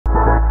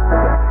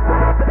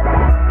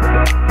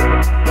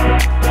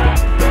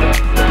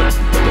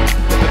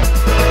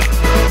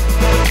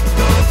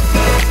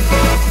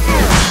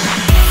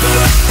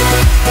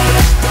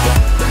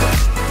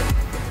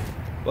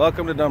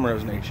Welcome to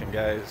Dumroese Nation,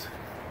 guys.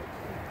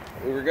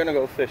 We were gonna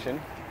go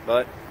fishing,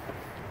 but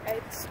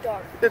it's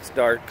dark. It's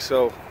dark,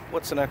 so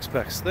what's the next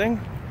best thing?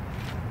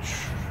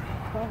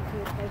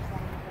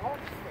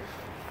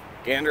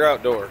 Gander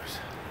Outdoors.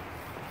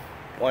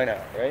 Why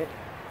not, right?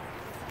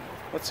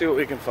 Let's see what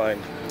we can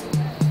find.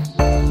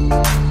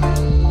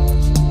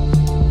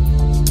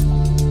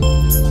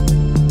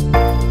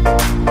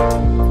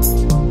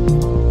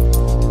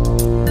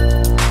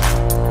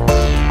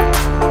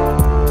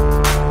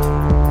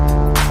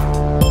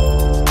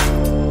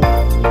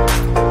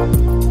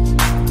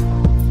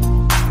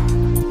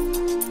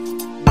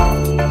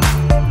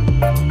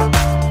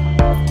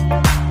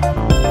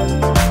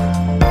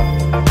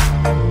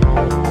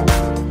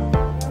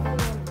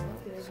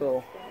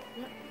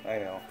 I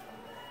know.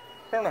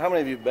 I don't know how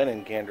many of you have been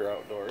in Gander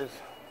Outdoors.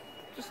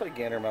 Just like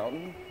Gander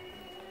Mountain.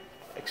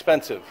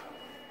 Expensive.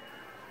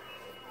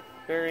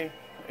 Very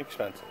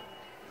expensive.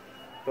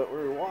 But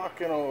we're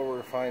walking over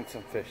to find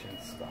some fishing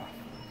stuff.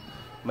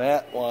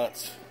 Matt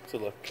wants to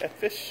look at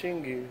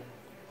fishing gear.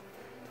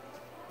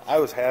 I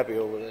was happy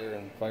over there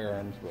in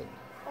firearms, but...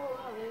 Oh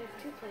wow, they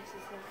have two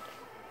places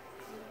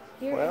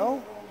there.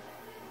 Well,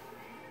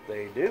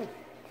 they do.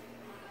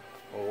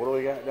 Well, what do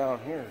we got down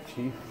here,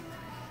 Chief?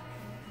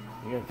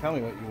 You gotta tell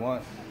me what you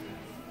want.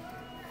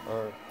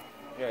 Or,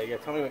 yeah, you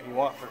gotta tell me what you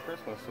want for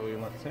Christmas so we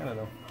can let Santa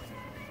know.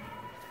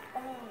 Oh,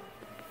 I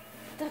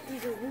thought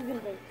these were Guggen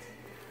baits.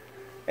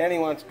 And he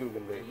wants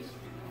Guggen baits.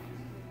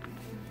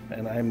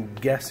 And I'm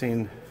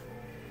guessing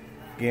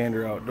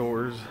Gander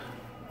Outdoors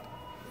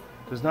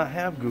does not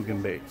have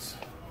Guggen baits.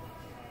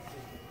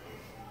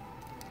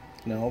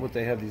 No, but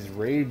they have these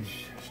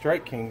Rage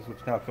Strike Kings, which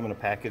now come in a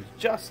package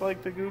just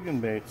like the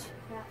Guggen baits.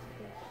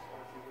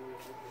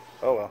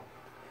 Oh well.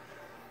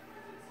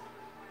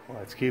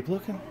 Let's keep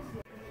looking.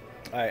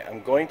 Alright,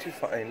 I'm going to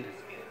find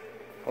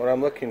what I'm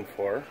looking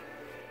for.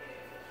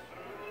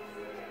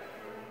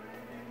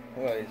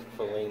 Oh, these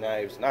fillet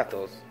knives. Not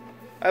those.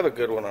 I have a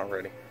good one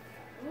already.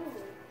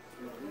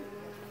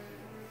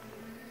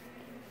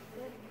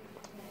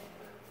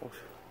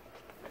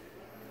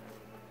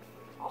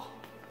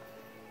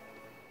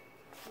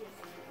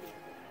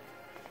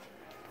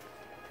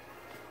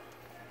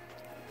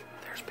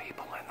 There's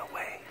people in the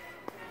way.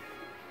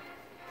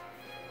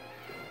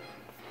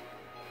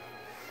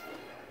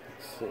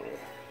 See.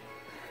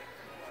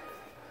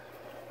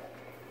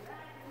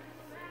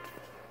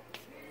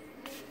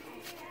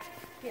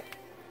 Yeah.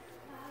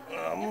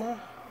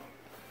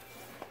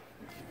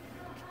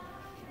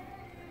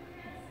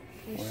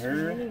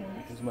 Where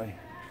is my...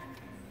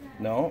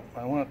 No,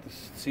 I want to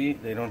see.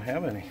 They don't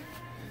have any.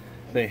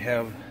 They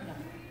have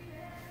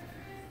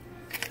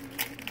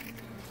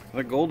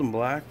the gold and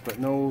black, but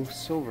no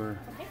silver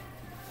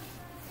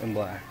and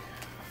black.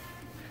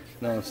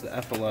 No, it's the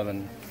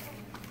F11.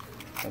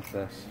 What's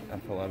this?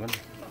 F11.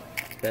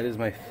 That is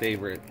my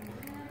favorite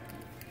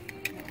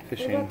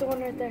fishing. What about the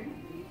one right there?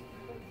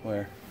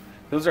 Where?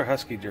 Those are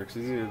Husky Jerks.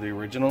 These are the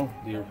originals.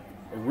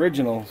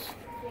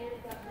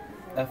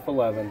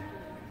 F11.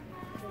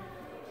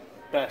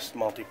 Best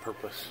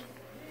multi-purpose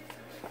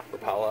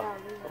Rapala,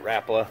 or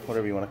Rapala,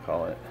 whatever you want to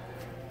call it.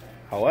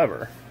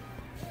 However,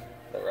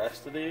 the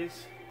rest of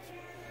these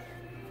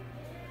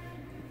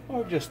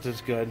are just as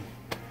good.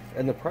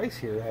 And the price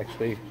here,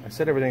 actually, I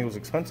said everything was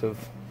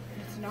expensive.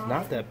 It's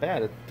not that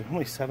bad. It's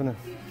only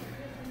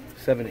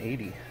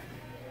 $7.80.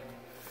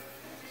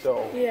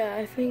 So yeah,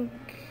 I think.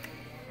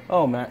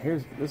 Oh, Matt,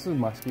 this is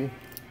musky.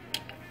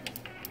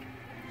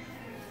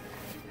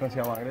 Want to see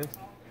how long it is?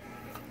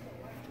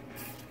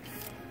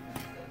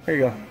 Here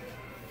you go.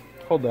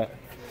 Hold that.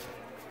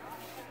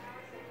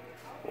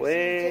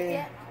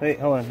 Wait,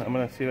 hold on. I'm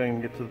gonna see if I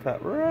can get to the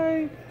top.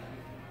 Right.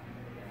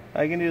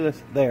 I can do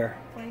this. There.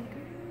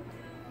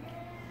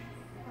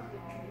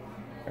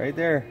 Right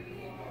there.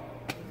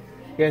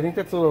 Yeah, I think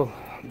that's a little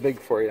big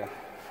for you.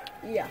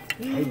 Yeah.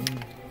 I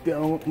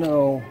don't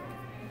know.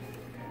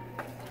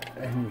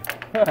 And,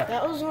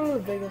 that was one of the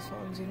biggest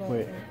ones, you know.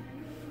 Wait.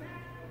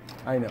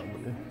 I know.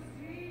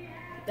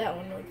 That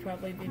one would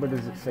probably be. But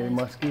does it say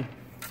musky?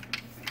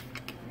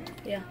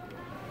 Yeah.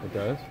 It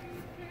does?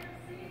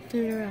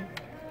 Turn it around.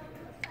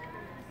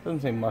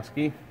 Doesn't say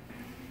musky.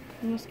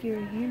 Musky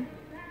right here.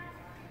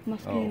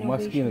 Musky Innovations.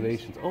 Musky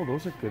Innovations. Oh,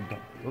 those are good.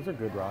 Those are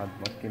good rods.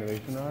 Musky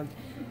Innovation rods.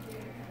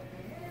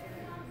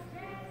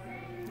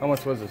 How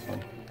much was this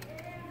one?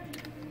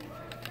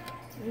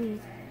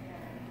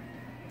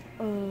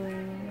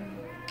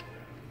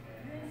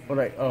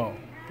 Oh,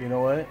 you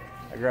know what?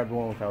 I grabbed the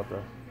one without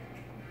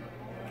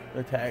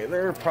the tag.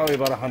 They're probably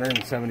about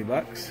 170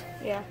 bucks.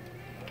 Yeah.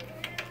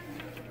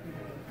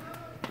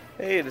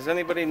 Hey, does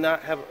anybody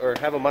not have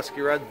a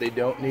musky rod they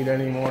don't need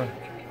anymore?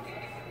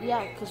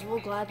 Yeah, because we'll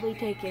gladly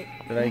take it.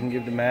 That I can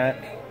give to Matt?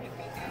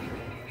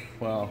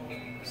 Well,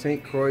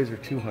 St. Croix are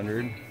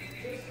 200.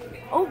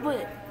 Oh,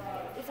 but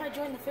if I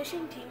join the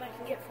fishing team, I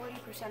can get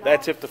 40% off.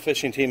 That's if the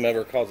fishing team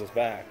ever calls us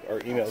back or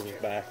emails us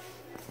back.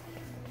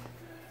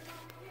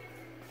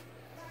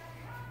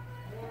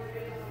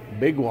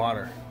 Big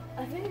water.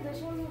 I think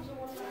this one was the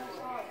one that I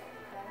saw.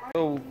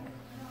 So,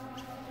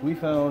 We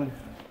found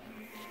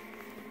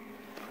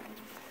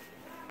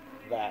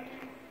that.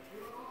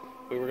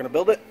 We were gonna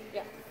build it,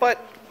 Yeah. but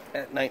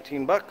at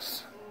 19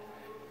 bucks,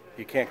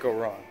 you can't go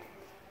wrong.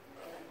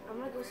 I'm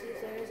gonna go see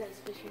if there is ice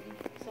fishing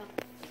stuff.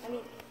 I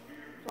mean,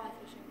 fly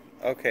fishing.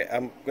 Okay,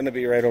 I'm gonna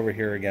be right over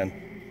here again.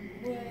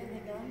 Where are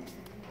they going?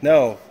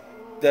 No,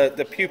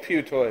 the Pew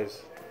Pew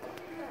toys.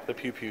 The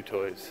Pew Pew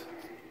toys.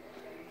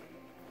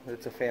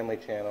 It's a family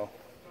channel.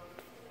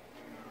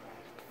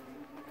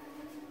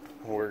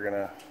 We're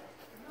gonna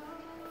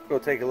go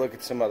take a look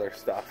at some other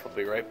stuff. I'll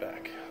be right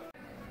back.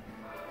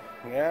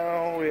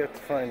 Now we have to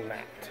find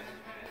Matt.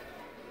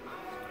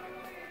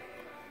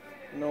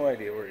 No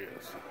idea where he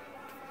is.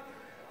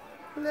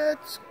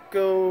 Let's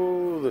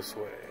go this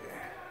way.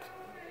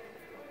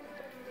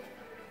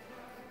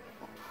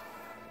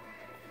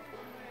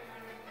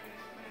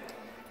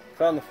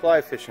 Found the fly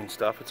fishing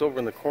stuff. It's over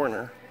in the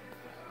corner.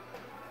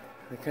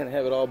 They kind of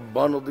have it all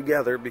bundled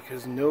together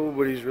because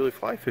nobody's really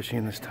fly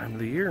fishing this time of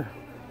the year.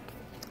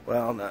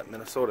 Well, not in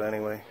Minnesota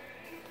anyway.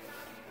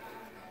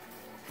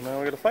 Now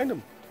we gotta find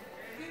him.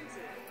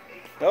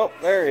 Oh,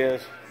 there he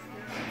is.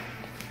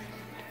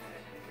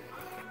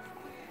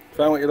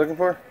 Found what you're looking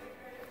for?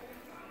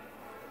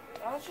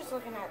 I was just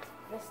looking at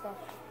this stuff.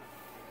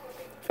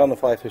 Found the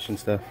fly fishing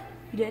stuff.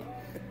 You did?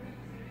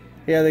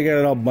 Yeah, they got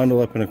it all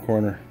bundled up in a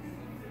corner.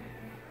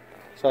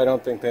 So I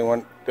don't think they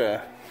want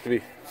to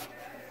be...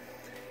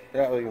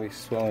 They're not really going to be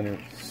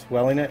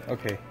swelling it?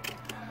 Okay.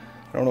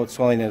 I don't know what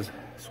swelling is.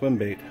 Swim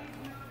bait.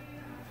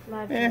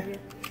 Live Eh.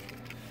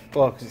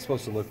 Well, because it's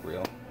supposed to look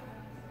real.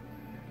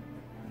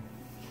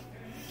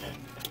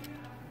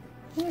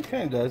 Well, it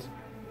kind of does.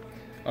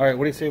 Alright,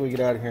 what do you say we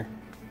get out of here?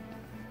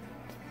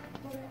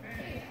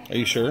 Are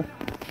you sure?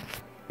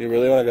 You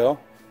really want to go?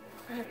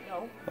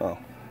 No. Oh.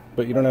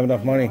 But you don't have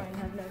enough money. I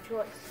have no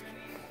choice.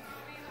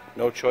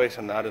 No choice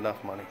and not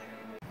enough money.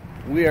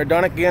 We are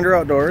done at Gander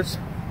Outdoors.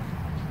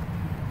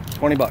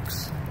 20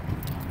 bucks.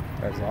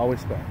 That's all we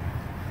spent.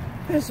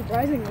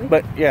 Surprisingly.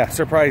 But yeah,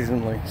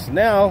 surprisingly. So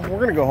now we're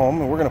going to go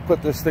home and we're going to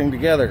put this thing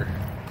together.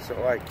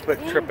 So I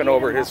quit tripping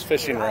over his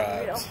fishing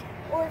rods.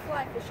 Or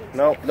fly fishing.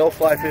 No, no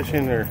fly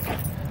fishing or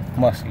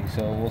muskie.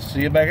 So we'll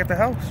see you back at the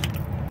house.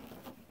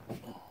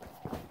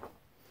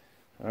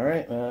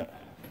 Alright, Matt.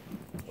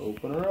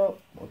 Open her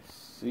up. Let's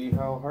see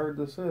how hard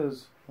this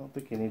is. I don't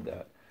think you need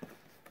that.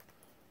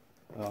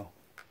 Oh.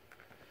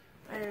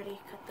 I already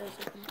cut those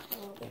open.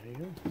 Oh. There you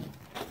go.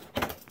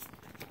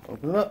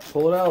 Open it up.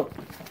 Pull it out.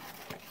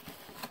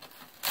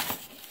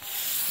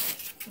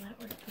 That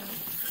worked out.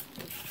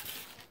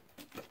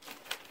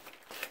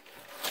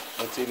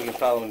 Let's see if we can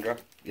follow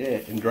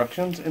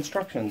instructions.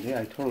 Instructions.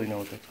 Yeah, I totally know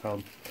what that's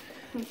called.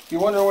 If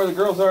you're wondering where the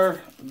girls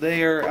are,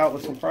 they are out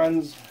with some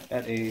friends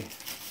at a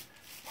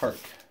park.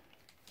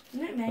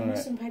 Isn't it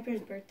Magnus and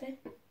Piper's birthday?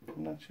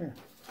 I'm not sure.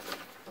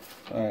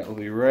 Alright, we'll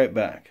be right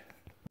back.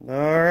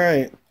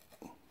 Alright.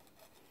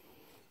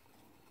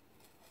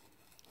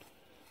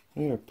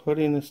 We are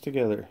putting this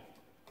together.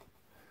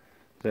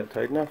 Is that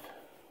tight enough?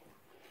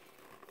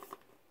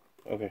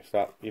 Okay,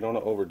 stop. You don't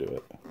want to overdo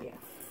it. Yeah.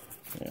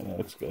 Yeah, no,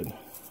 that's good.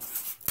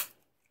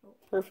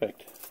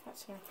 Perfect. That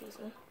snapped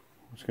easily.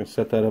 I'm just going to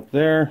set that up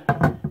there.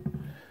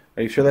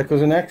 Are you sure that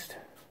goes in next?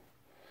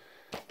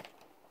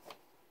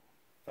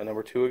 A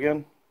number 2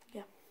 again?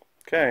 Yeah.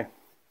 Okay.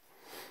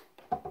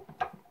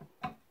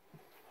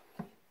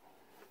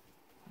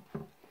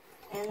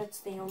 And it's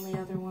the only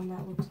other one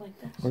that looks like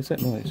this. What's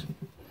that noise?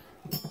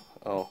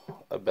 Oh,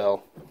 a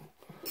bell.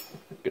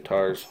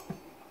 Guitars.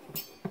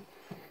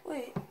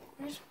 Wait,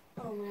 where's...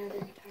 Oh, my other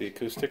guitar. The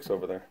acoustics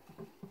over there.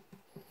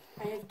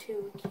 I have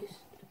 2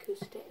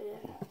 acoustic...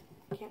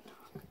 can't talk.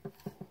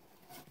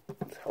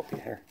 It's healthy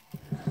hair.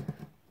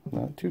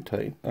 Not too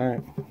tight.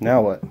 Alright,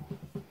 now what? I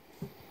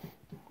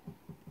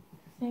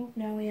think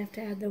now we have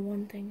to add the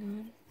one thing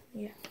on.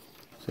 Yeah.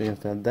 So you have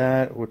to add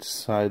that. Which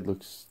side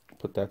looks...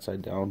 Put that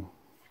side down.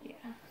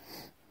 Yeah.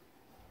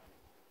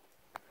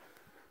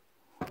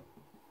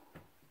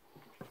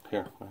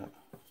 Here,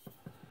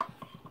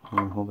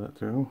 hold that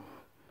through.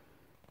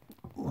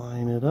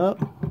 Line it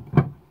up.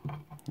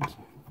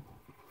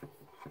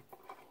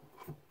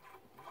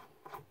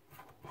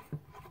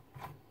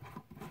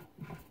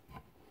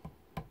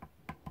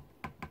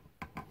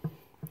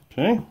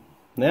 Okay,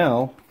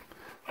 now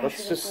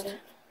let's just,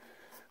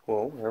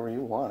 well, wherever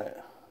you want it.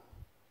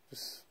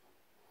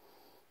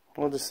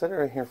 We'll just set it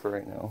right here for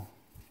right now.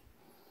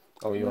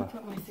 Oh, you want?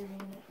 Put my 30 in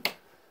it.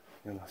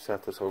 I'm gonna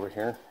set this over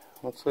here.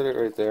 Let's set it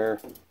right there.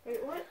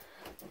 Wait, what?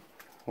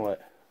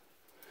 What?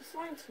 This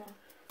line's not.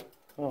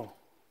 Oh.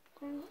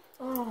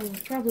 Oh,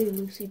 probably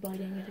Lucy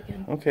biting it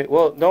again. Okay,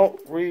 well, don't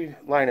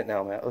reline it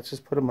now, Matt. Let's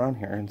just put them on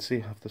here and see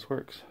if this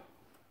works.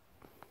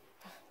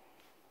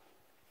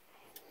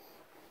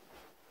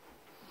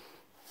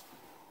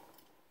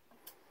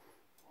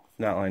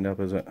 Not lined up,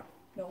 is it?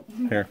 Nope.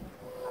 Here.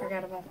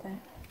 Forgot about that.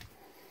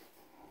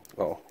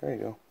 Oh, there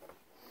you go.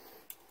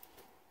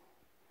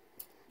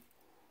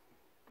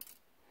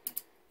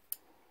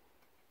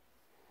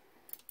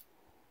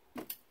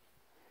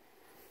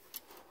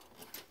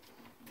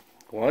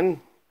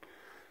 One,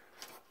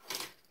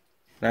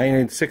 Now you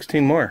need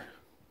 16 more.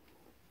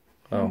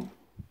 Oh.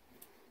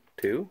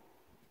 2?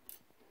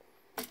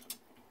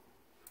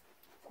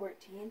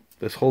 14.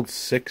 This holds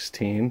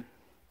 16.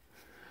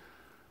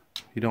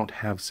 You don't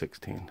have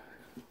 16.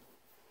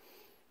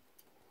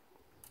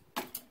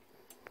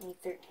 Need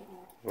 13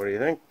 more. What do you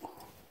think?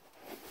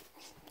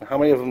 How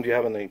many of them do you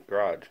have in the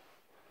garage?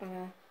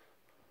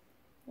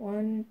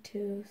 1,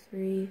 2,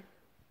 3.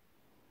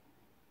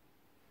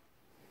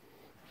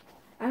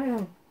 I don't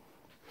know.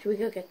 Should we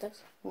go get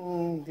this?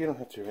 You don't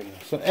have to right now.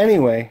 So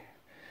anyway,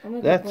 I'm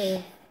gonna that's... go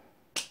play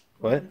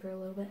What? Logan for a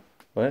little bit.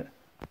 What?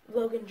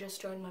 Logan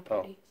just joined my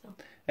party, so.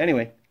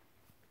 Anyway.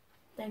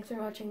 Thanks for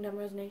watching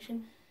Dumroese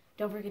Nation.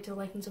 Don't forget to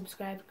like and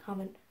subscribe,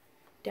 comment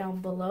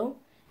down below,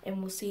 and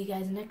we'll see you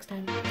guys next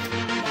time.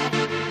 Bye.